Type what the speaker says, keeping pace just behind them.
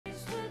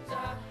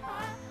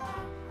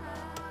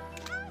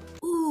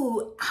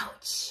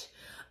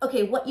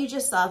Okay, what you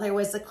just saw there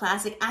was the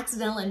classic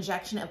accidental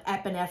injection of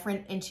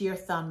epinephrine into your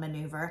thumb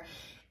maneuver.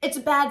 It's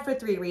bad for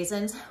 3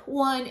 reasons.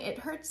 1, it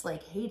hurts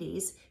like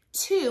Hades.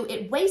 2,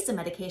 it wastes the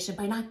medication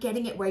by not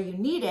getting it where you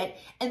need it.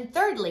 And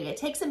thirdly, it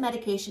takes a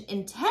medication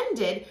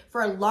intended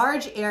for a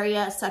large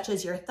area such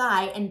as your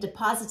thigh and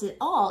deposits it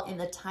all in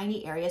the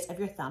tiny areas of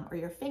your thumb or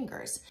your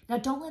fingers. Now,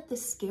 don't let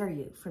this scare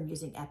you from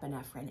using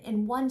epinephrine.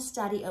 In one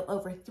study of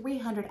over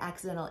 300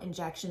 accidental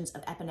injections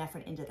of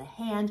epinephrine into the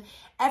hand,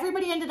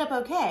 everybody ended up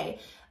okay,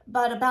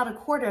 but about a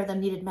quarter of them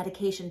needed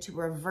medication to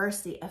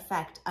reverse the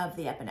effect of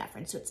the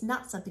epinephrine. So it's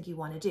not something you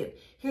want to do.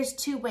 Here's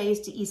 2 ways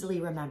to easily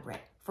remember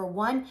it. For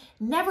 1,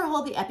 never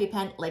hold the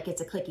EpiPen like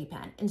it's a clicky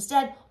pen.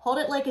 Instead, hold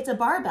it like it's a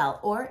barbell,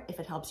 or, if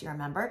it helps you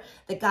remember,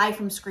 the guy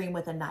from Scream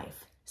with a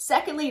knife.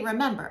 Secondly,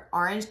 remember,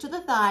 orange to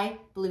the thigh,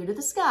 blue to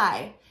the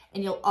sky,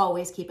 and you'll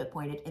always keep it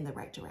pointed in the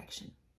right direction.